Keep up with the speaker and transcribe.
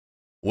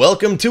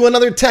Welcome to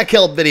another Tech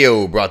Help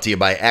video brought to you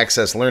by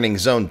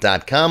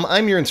AccessLearningZone.com.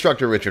 I'm your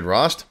instructor, Richard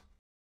Rost.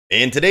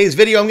 In today's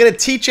video, I'm going to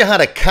teach you how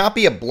to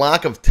copy a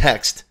block of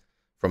text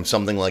from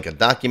something like a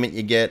document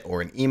you get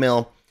or an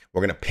email.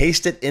 We're going to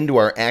paste it into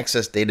our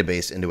Access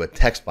database into a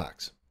text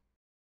box.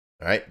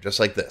 All right, just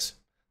like this.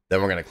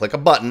 Then we're going to click a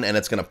button and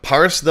it's going to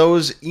parse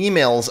those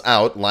emails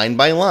out line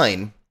by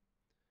line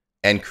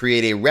and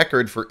create a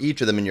record for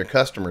each of them in your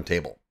customer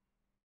table.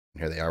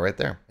 Here they are right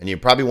there. And you're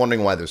probably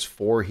wondering why there's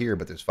 4 here,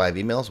 but there's 5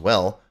 emails.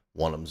 Well,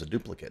 one of them's a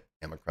duplicate.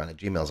 Amacron at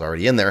Gmail's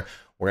already in there.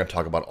 We're going to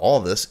talk about all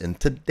of this in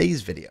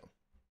today's video.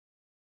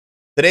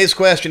 Today's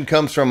question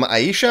comes from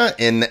Aisha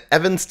in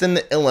Evanston,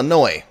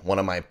 Illinois, one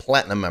of my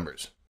Platinum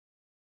members.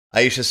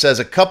 Aisha says,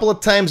 a couple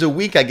of times a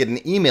week I get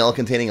an email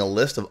containing a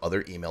list of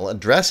other email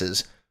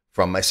addresses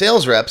from my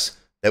sales reps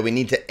that we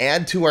need to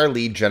add to our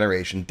lead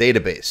generation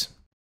database.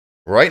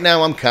 Right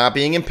now, I'm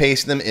copying and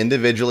pasting them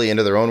individually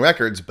into their own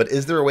records, but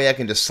is there a way I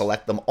can just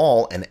select them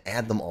all and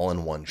add them all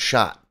in one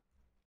shot?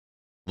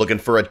 Looking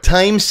for a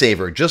time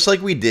saver, just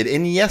like we did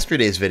in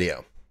yesterday's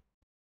video.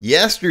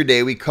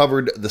 Yesterday, we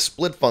covered the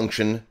split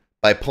function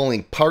by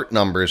pulling part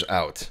numbers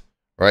out,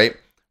 right?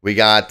 We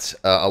got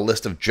a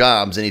list of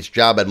jobs, and each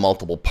job had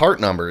multiple part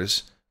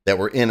numbers that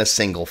were in a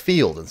single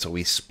field, and so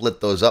we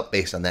split those up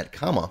based on that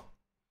comma,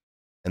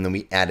 and then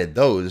we added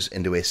those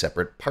into a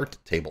separate part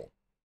table.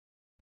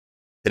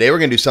 Today we're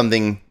going to do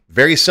something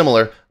very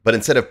similar, but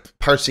instead of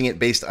parsing it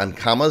based on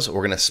commas,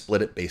 we're going to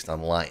split it based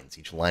on lines.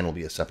 Each line will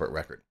be a separate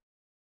record.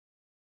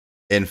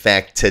 In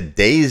fact,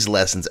 today's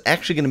lesson's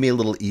actually going to be a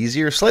little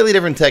easier. Slightly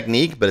different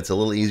technique, but it's a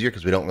little easier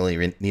because we don't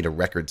really need a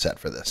record set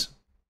for this.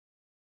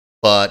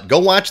 But go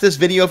watch this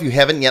video if you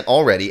haven't yet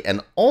already,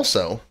 and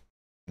also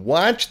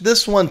watch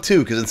this one too,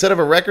 because instead of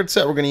a record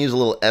set, we're going to use a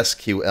little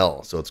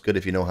SQL. So it's good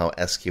if you know how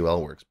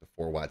SQL works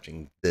before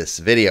watching this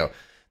video.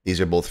 These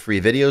are both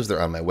free videos.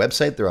 They're on my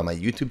website. They're on my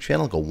YouTube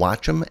channel. Go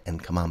watch them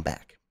and come on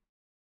back.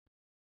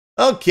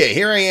 Okay,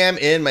 here I am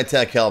in my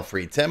Tech Help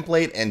free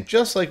template. And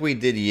just like we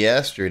did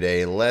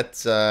yesterday,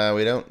 let's,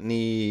 we don't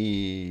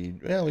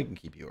need, well, we can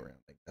keep you around,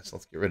 I guess.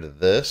 Let's get rid of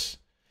this.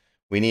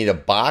 We need a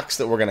box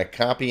that we're going to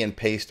copy and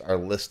paste our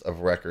list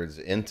of records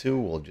into.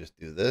 We'll just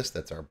do this.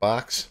 That's our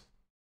box.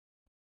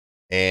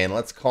 And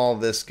let's call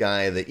this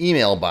guy the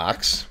email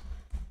box.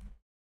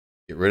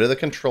 Get rid of the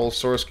control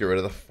source. Get rid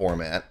of the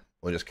format.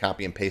 We'll just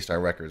copy and paste our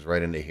records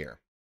right into here.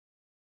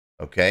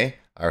 Okay,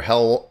 our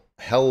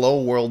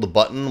hello world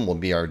button will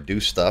be our do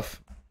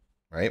stuff,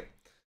 right?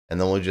 And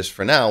then we'll just,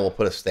 for now, we'll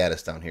put a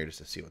status down here just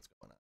to see what's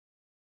going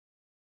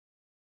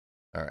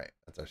on. All right,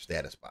 that's our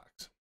status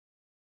box.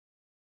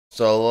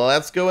 So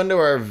let's go into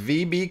our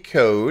VB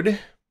code.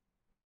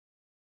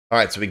 All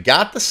right, so we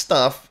got the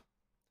stuff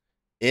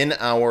in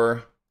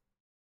our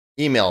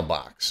email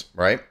box,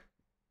 right?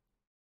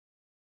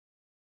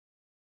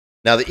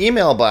 Now the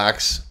email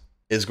box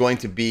is going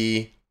to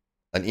be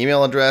an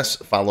email address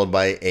followed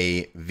by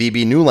a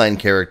VB new line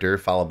character,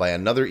 followed by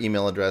another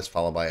email address,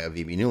 followed by a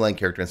VB new line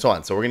character, and so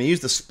on. So we're going to use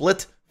the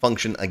split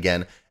function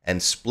again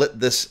and split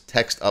this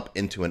text up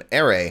into an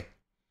array,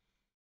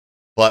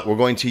 but we're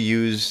going to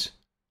use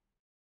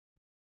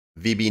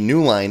VB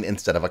new line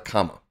instead of a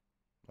comma.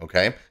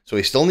 Okay, so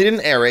we still need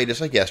an array just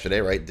like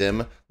yesterday, right?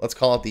 Dim, let's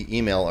call it the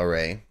email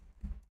array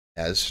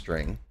as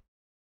string.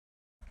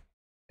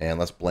 And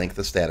let's blank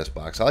the status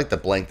box. I like to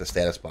blank the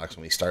status box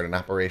when we start an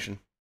operation.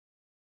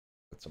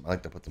 I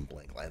like to put some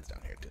blank lines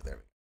down here too. There we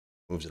go.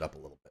 Moves it up a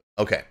little bit.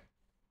 Okay.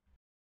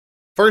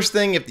 First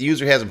thing, if the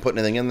user hasn't put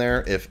anything in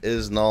there, if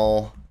is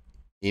null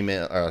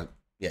email,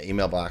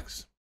 email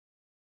box,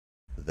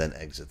 then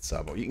exit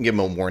sub. Or you can give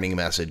them a warning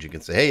message. You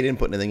can say, hey, you didn't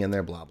put anything in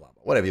there, blah, blah,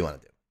 blah. Whatever you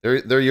want to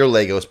do. They're your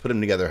Legos. Put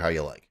them together how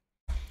you like.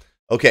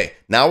 Okay.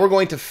 Now we're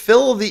going to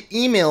fill the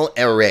email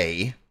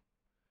array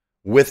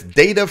with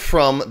data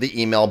from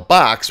the email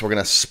box. We're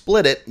going to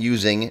split it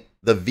using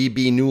the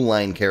VB new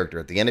line character.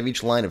 At the end of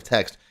each line of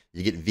text,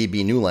 you get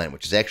VB new line,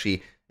 which is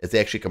actually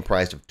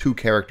comprised of 2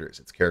 characters.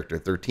 It's character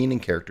 13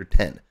 and character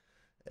 10.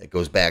 It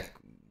goes back,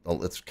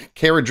 it's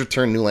carriage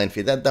return new line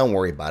feed. Don't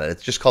worry about it.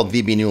 It's just called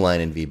VB new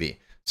line in VB.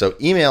 So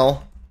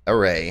email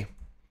array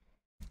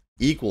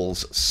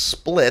equals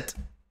split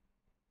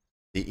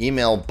the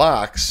email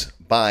box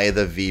by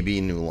the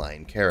VB new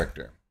line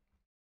character.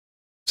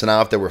 So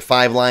now if there were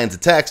 5 lines of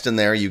text in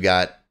there, you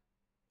got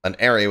an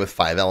array with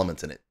 5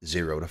 elements in it,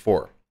 0 to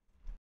 4.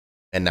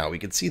 And now we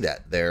can see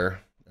that.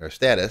 There, our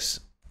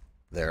status,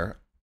 there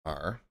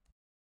are.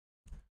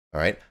 All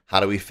right, how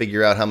do we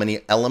figure out how many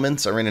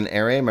elements are in an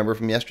array? Remember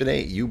from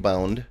yesterday?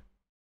 U-bound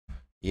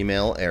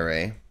email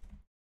array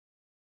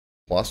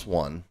plus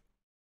 1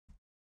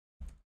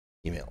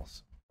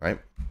 emails, right?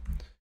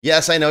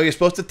 Yes, I know you're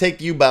supposed to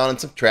take U-bound and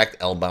subtract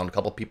L-bound. A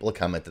couple people have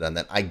commented on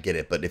that. I get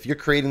it. But if you're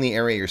creating the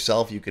array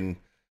yourself, you can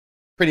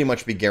pretty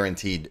much be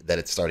guaranteed that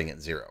it's starting at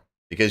 0.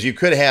 Because you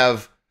could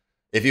have,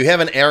 if you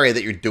have an array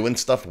that you're doing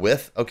stuff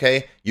with,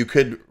 okay, you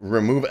could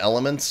remove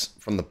elements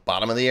from the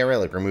bottom of the array,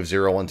 like remove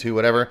 0, 1, 2,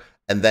 whatever,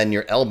 and then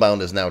your L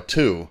bound is now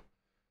 2.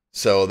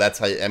 So that's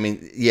how, I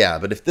mean, yeah,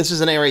 but if this is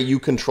an area you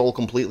control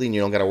completely and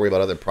you don't got to worry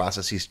about other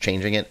processes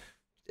changing it,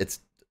 it's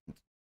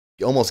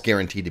almost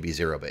guaranteed to be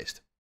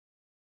zero-based.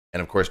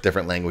 And of course,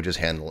 different languages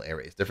handle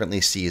arrays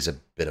differently. C is a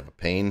bit of a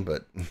pain,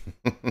 but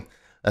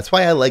that's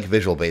why I like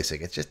Visual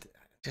Basic. It's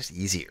just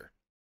easier.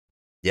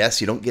 Yes,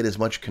 you don't get as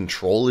much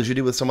control as you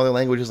do with some other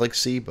languages like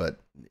C, but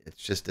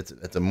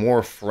it's a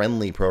more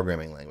friendly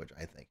programming language,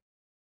 I think.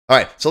 All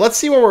right, so let's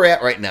see where we're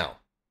at right now.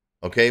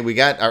 Okay, we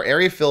got our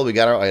area filled, we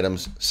got our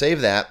items.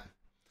 Save that.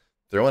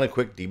 Throw in a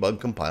quick debug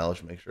compile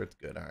to make sure it's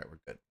good. All right, we're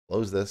good.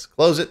 Close this.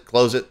 Close it,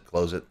 close it,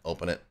 close it,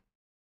 open it.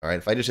 All right,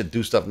 if I just hit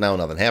do stuff now,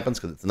 nothing happens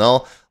because it's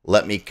null.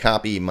 Let me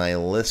copy my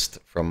list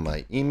from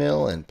my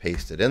email and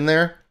paste it in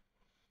there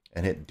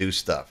and hit do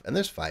stuff. And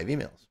there's 5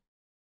 emails.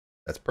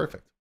 That's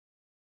perfect.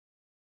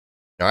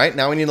 All right,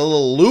 now we need a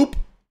little loop,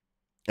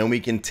 and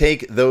we can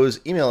take those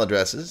email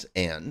addresses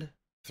and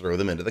throw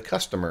them into the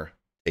customer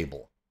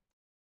table.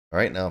 All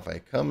right, now if I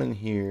come in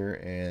here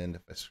and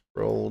if I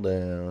scroll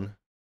down,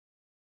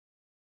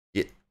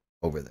 get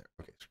over there.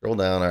 Okay, scroll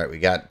down. All right, we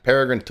got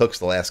Peregrine Took's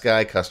the last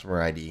guy,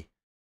 customer ID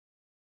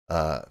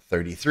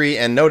 33.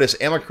 And notice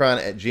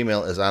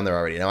amacron@gmail is on there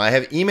already. Now I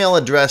have email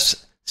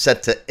address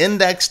set to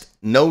indexed,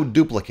 no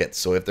duplicates.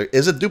 So if there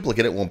is a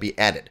duplicate, it won't be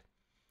added.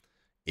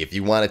 If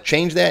you want to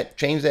change that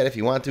if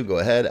you want to. Go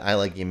ahead. I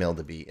like email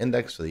to be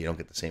indexed so that you don't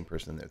get the same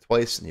person in there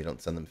twice and you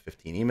don't send them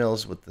 15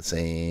 emails with the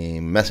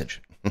same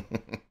message.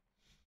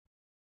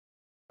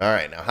 All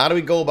right, now how do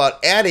we go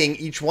about adding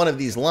each one of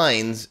these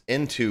lines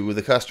into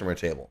the customer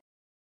table?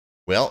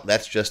 Well,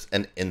 that's just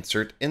an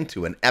insert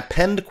into, an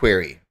append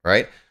query,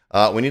 right?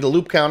 We need a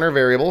loop counter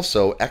variable,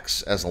 so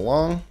x as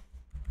long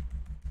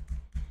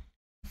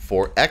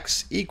for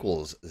x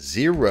equals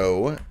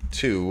 0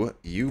 to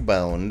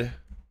ubound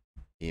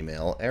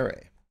email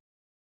array.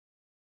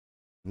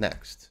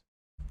 Next.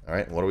 All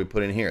right, what do we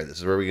put in here? This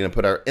is where we're going to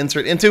put our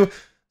insert into.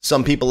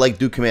 Some people like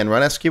do command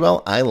run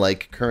SQL. I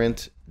like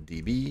current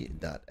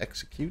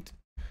db.execute.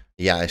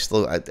 Yeah,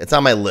 it's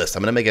on my list.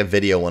 I'm going to make a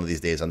video one of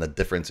these days on the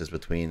differences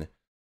between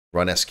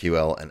run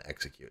SQL and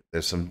execute.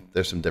 There's some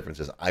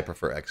differences. I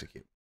prefer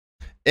execute.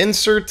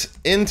 Insert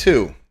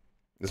into.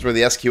 This is where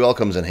the SQL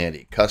comes in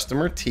handy.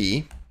 Customer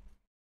T,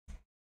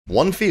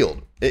 one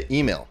field,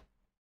 email.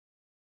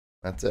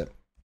 That's it.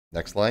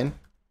 Next line.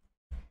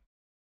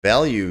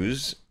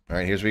 Values. All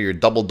right, here's where your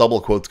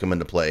double quotes come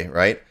into play,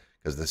 right?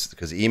 Because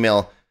the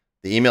email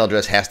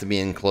address has to be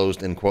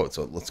enclosed in quotes.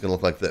 So it's going to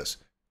look like this.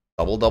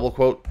 Double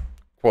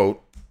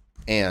quote,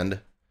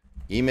 and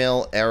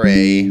email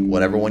array,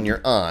 whatever one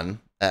you're on,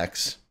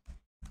 X,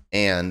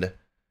 and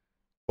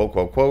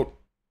quote,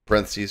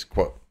 parentheses,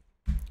 quote.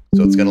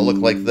 So it's going to look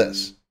like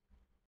this.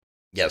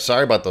 Yeah,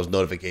 sorry about those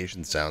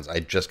notification sounds. I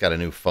just got a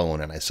new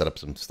phone and I set up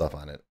some stuff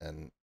on it,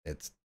 and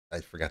I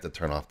forgot to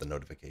turn off the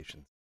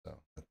notifications. So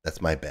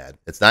that's my bad.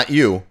 It's not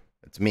you,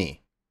 it's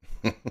me.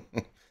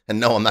 And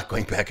no, I'm not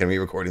going back and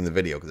re-recording the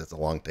video because it's a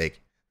long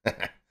take.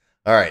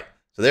 All right,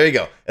 so there you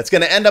go. It's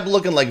going to end up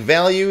looking like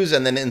values,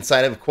 and then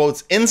inside of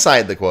quotes,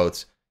 inside the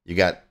quotes, you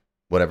got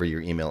whatever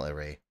your email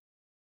array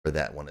for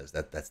that one is.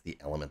 That's the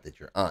element that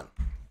you're on.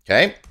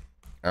 Okay?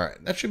 All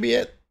right, that should be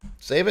it.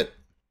 Save it.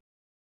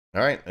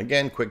 All right,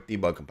 again, quick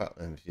debug compile.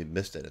 And if you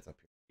missed it, it's up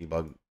here.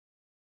 Debug.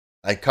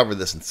 I covered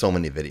this in so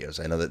many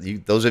videos. I know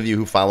that those of you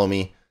who follow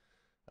me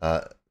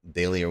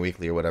daily or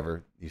weekly or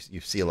whatever, you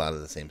see a lot of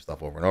the same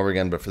stuff over and over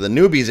again. But for the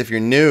newbies, if you're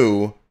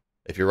new,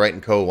 if you're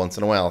writing code once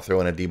in a while,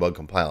 throw in a debug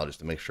compile just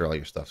to make sure all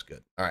your stuff's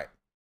good. All right.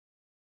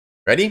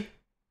 Ready?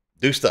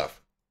 Do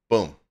stuff.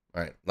 Boom.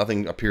 All right.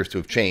 Nothing appears to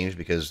have changed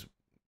because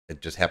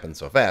it just happened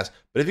so fast.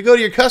 But if you go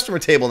to your customer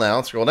table now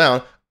and scroll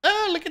down,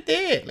 oh, look at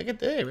that. Look at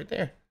that right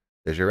there.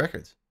 There's your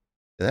records.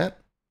 See that?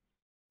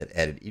 It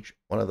added each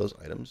one of those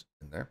items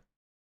in there.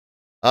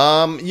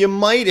 You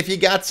might, if you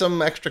got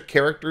some extra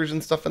characters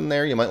and stuff in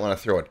there, you might want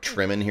to throw a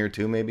trim in here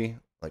too, maybe.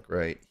 Like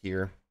right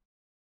here.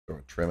 Throw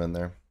a trim in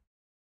there.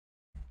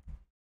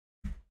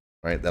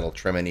 Right, that'll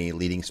trim any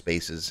leading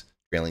spaces,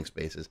 trailing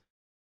spaces.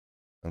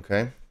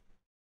 Okay.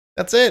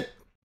 That's it.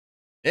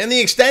 And the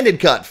extended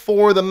cut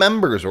for the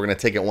members, we're going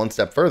to take it one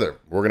step further.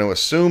 We're going to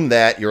assume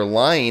that your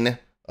line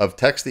of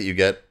text that you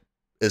get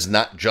is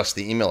not just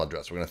the email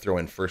address. We're going to throw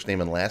in first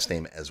name and last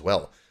name as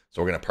well.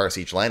 So we're going to parse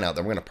each line out.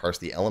 Then we're going to parse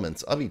the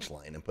elements of each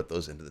line and put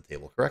those into the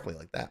table correctly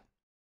like that.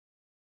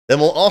 Then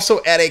we'll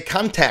also add a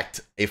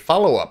contact, a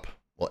follow-up.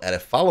 We'll add a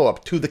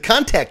follow-up to the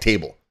contact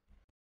table.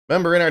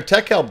 Remember, in our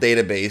Tech Help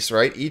database,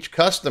 right, each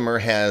customer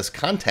has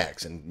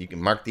contacts, and you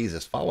can mark these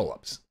as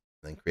follow-ups,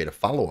 and then create a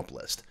follow-up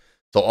list.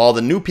 So all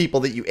the new people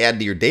that you add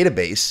to your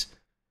database,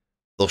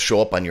 they'll show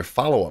up on your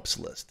follow-ups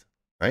list,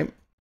 right?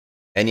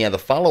 And yeah, the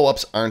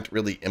follow-ups aren't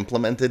really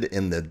implemented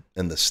in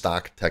the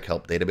stock Tech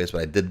Help database,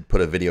 but I did put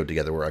a video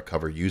together where I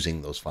cover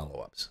using those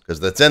follow-ups because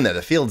that's in there.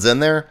 The field's in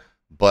there,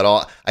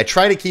 but I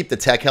try to keep the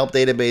Tech Help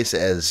database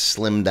as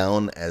slimmed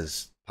down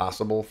as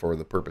possible for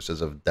the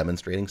purposes of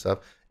demonstrating stuff.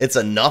 It's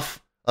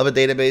enough of a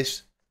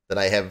database that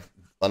I have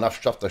enough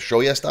stuff to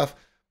show you stuff,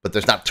 but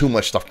there's not too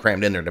much stuff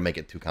crammed in there to make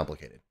it too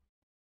complicated.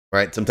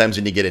 right? Sometimes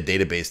when you get a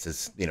database,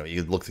 that's,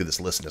 you look through this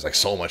list and there's like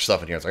so much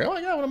stuff in here. It's like, oh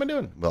my God, what am I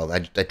doing? Well, I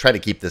try to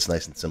keep this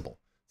nice and simple.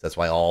 That's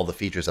why all the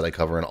features that I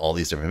cover in all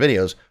these different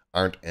videos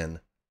aren't in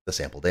the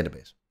sample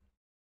database.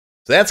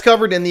 So that's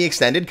covered in the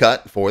extended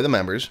cut for the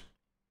members.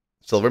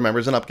 Silver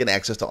members and up get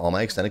access to all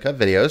my extended cut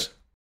videos.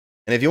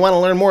 And if you want to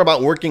learn more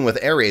about working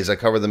with arrays, I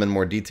cover them in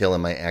more detail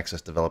in my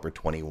Access Developer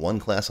 21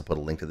 class. I'll put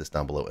a link to this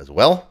down below as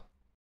well.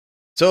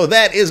 So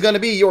that is going to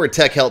be your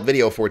tech help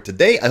video for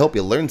today. I hope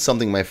you learned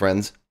something, my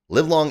friends.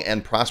 Live long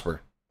and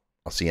prosper.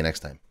 I'll see you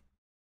next time.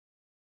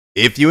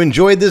 If you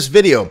enjoyed this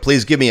video,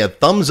 please give me a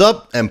thumbs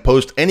up and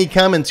post any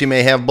comments you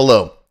may have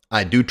below.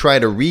 I do try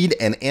to read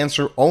and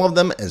answer all of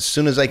them as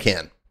soon as I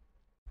can.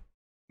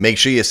 Make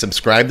sure you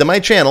subscribe to my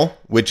channel,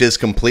 which is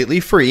completely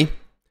free.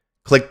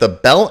 Click the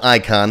bell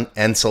icon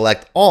and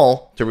select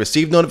all to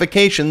receive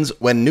notifications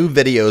when new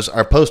videos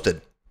are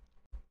posted.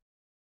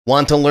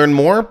 Want to learn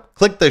more?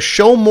 Click the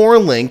Show More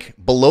link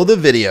below the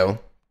video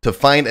to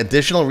find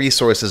additional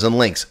resources and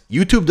links.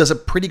 YouTube does a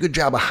pretty good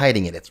job of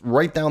hiding it. It's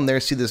right down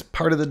there. See this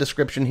part of the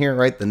description here,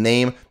 right? The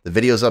name, the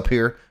video's up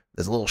here.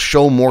 There's a little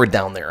Show More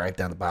down there, right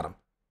down the bottom.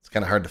 It's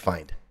kind of hard to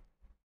find.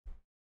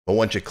 But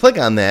once you click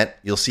on that,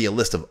 you'll see a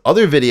list of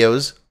other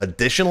videos,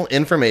 additional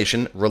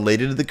information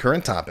related to the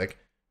current topic,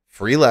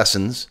 free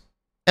lessons,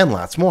 and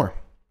lots more.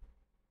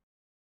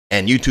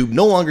 And YouTube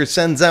no longer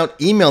sends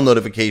out email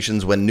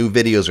notifications when new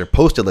videos are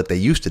posted like they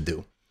used to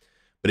do.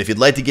 But if you'd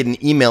like to get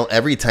an email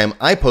every time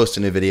I post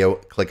a new video,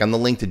 click on the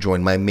link to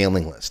join my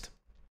mailing list.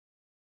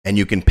 And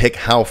you can pick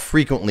how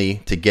frequently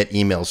to get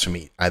emails from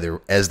me,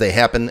 either as they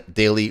happen,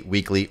 daily,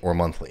 weekly, or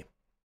monthly.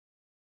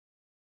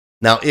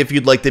 Now, if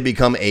you'd like to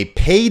become a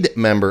paid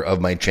member of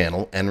my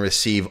channel and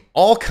receive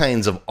all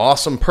kinds of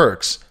awesome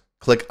perks,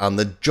 click on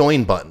the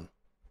Join button.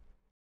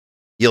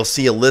 You'll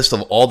see a list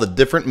of all the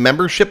different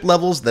membership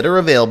levels that are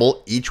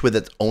available, each with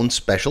its own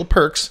special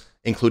perks,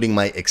 including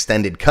my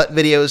extended cut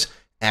videos,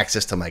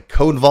 access to my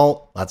code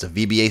vault, lots of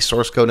VBA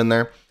source code in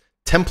there,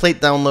 template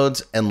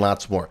downloads, and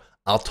lots more.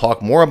 I'll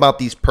talk more about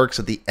these perks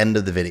at the end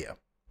of the video.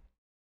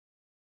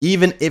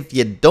 Even if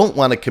you don't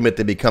want to commit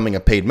to becoming a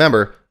paid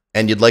member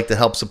and you'd like to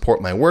help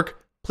support my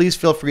work, please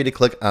feel free to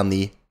click on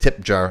the tip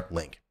jar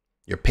link.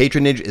 Your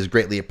patronage is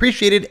greatly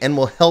appreciated and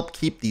will help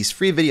keep these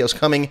free videos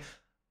coming.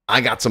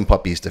 I got some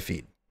puppies to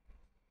feed.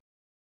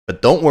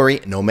 But don't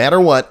worry, no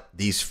matter what,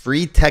 these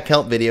free tech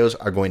help videos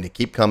are going to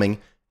keep coming.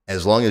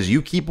 As long as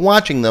you keep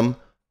watching them,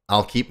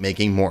 I'll keep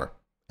making more,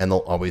 and they'll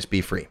always be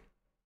free.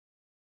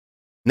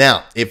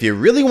 Now, if you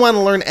really want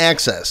to learn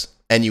Access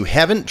and you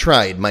haven't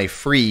tried my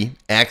free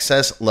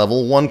Access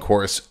Level 1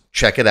 course,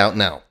 check it out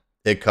now.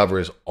 It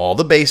covers all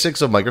the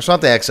basics of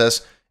Microsoft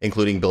Access,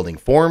 including building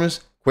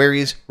forms,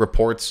 queries,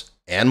 reports,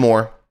 and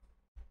more.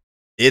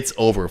 It's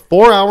over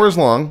 4 hours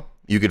long.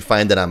 You can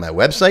find it on my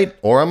website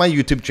or on my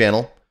YouTube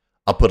channel.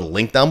 I'll put a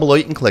link down below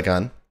you can click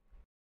on.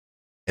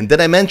 And did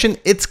I mention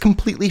it's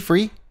completely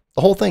free?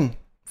 The whole thing,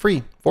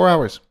 free, 4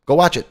 hours. Go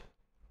watch it.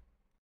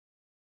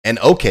 And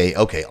okay,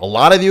 a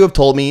lot of you have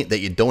told me that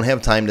you don't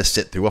have time to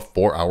sit through a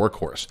 4-hour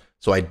course.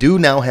 So I do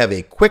now have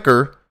a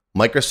quicker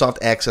Microsoft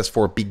Access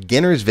for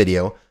Beginners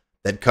video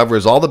that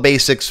covers all the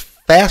basics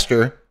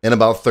faster in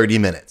about 30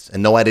 minutes.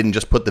 And no, I didn't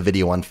just put the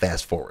video on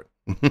fast forward.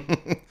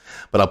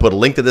 But I'll put a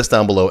link to this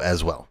down below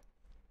as well.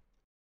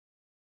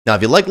 Now,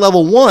 if you like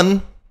level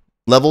 1,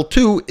 level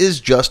 2 is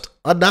just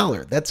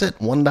 $1. That's it,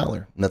 $1.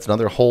 And that's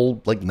another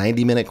whole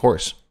 90-minute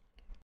course.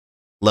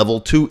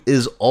 Level 2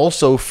 is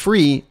also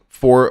free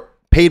for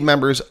paid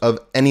members of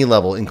any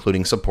level,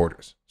 including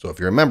supporters. So if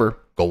you're a member,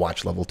 go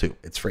watch level 2.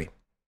 It's free.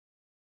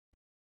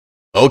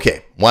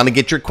 Okay, want to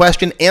get your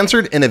question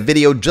answered in a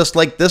video just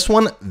like this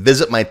one?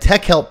 Visit my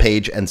tech help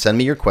page and send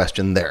me your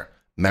question there.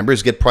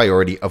 Members get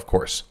priority, of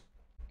course.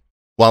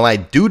 While I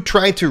do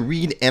try to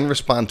read and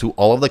respond to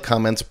all of the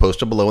comments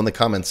posted below in the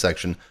comments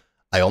section,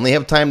 I only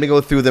have time to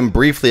go through them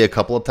briefly a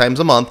couple of times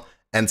a month,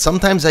 and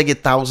sometimes I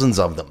get thousands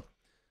of them.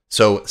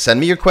 So send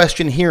me your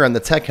question here on the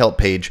tech help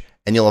page,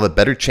 and you'll have a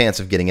better chance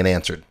of getting it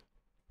answered.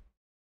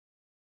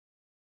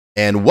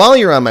 And while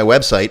you're on my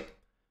website,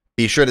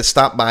 be sure to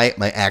stop by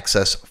my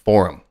Access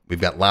forum. We've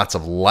got lots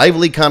of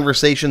lively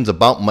conversations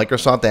about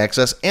Microsoft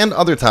Access and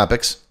other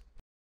topics.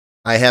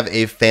 I have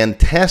a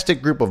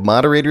fantastic group of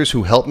moderators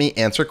who help me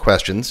answer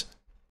questions.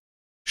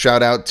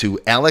 Shout out to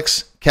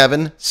Alex,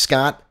 Kevin,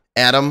 Scott,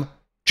 Adam,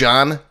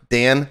 John,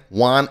 Dan,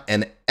 Juan,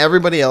 and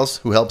everybody else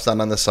who helps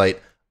out on the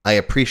site. I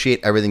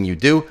appreciate everything you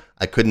do.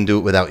 I couldn't do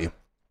it without you.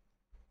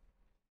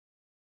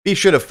 Be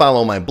sure to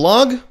follow my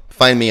blog,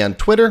 find me on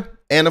Twitter,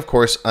 and of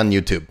course on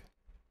YouTube.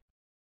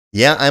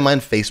 Yeah, I'm on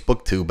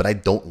Facebook too, but I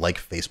don't like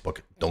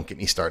Facebook. Don't get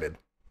me started.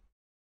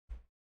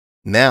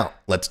 Now,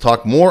 let's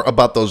talk more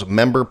about those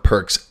member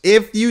perks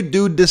if you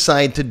do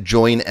decide to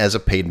join as a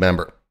paid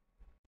member.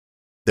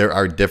 There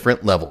are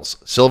different levels: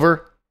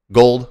 Silver,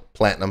 Gold,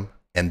 Platinum,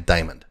 and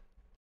Diamond.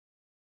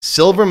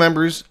 Silver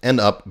members and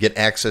up get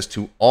access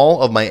to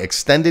all of my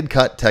extended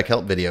cut tech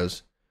help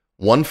videos,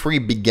 one free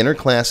beginner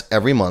class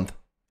every month,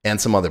 and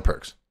some other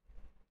perks.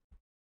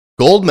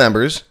 Gold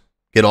members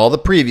get all the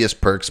previous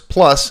perks,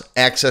 plus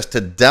access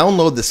to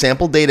download the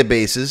sample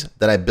databases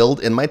that I build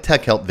in my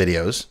tech help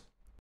videos,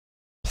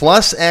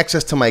 plus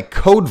access to my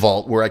code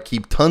vault where I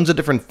keep tons of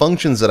different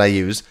functions that I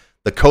use,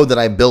 the code that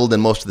I build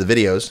in most of the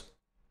videos.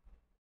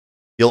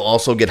 You'll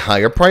also get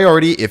higher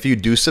priority if you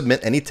do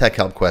submit any tech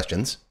help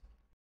questions.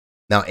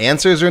 Now,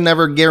 answers are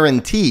never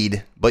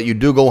guaranteed, but you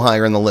do go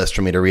higher in the list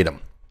for me to read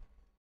them.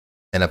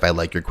 And if I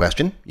like your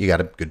question, you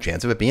got a good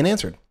chance of it being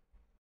answered.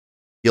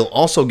 You'll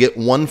also get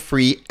one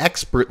free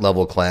expert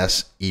level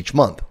class each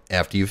month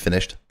after you've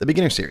finished the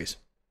beginner series.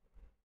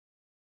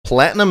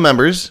 Platinum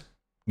members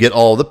get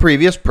all the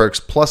previous perks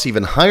plus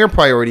even higher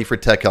priority for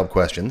tech help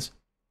questions.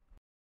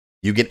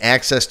 You get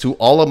access to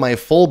all of my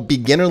full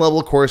beginner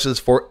level courses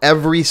for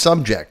every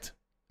subject.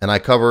 And I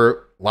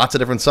cover lots of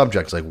different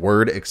subjects like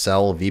Word,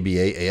 Excel,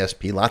 VBA,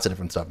 ASP, lots of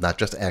different stuff, not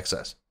just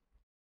Access.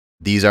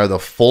 These are the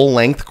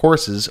full-length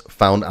courses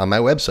found on my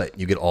website.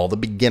 You get all the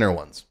beginner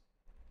ones.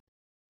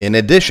 In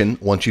addition,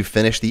 once you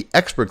finish the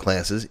expert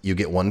classes, you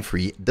get one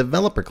free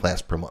developer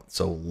class per month.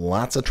 So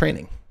lots of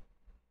training.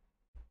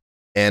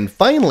 And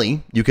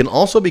finally, you can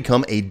also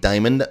become a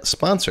diamond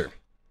sponsor.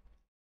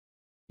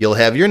 You'll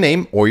have your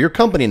name or your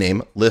company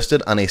name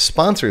listed on a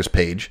sponsors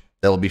page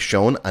that will be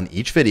shown on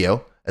each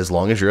video as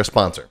long as you're a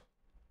sponsor.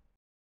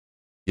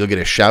 You'll get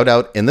a shout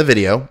out in the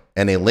video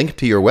and a link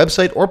to your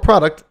website or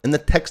product in the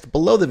text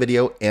below the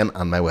video and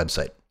on my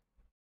website.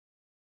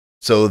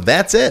 So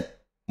that's it.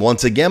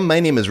 Once again, my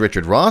name is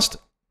Richard Rost.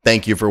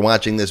 Thank you for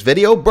watching this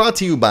video brought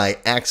to you by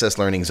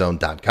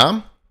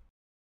accesslearningzone.com.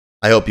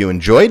 I hope you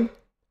enjoyed.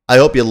 I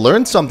hope you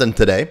learned something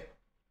today.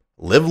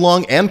 Live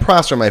long and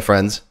prosper, my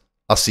friends.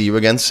 I'll see you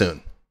again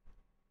soon.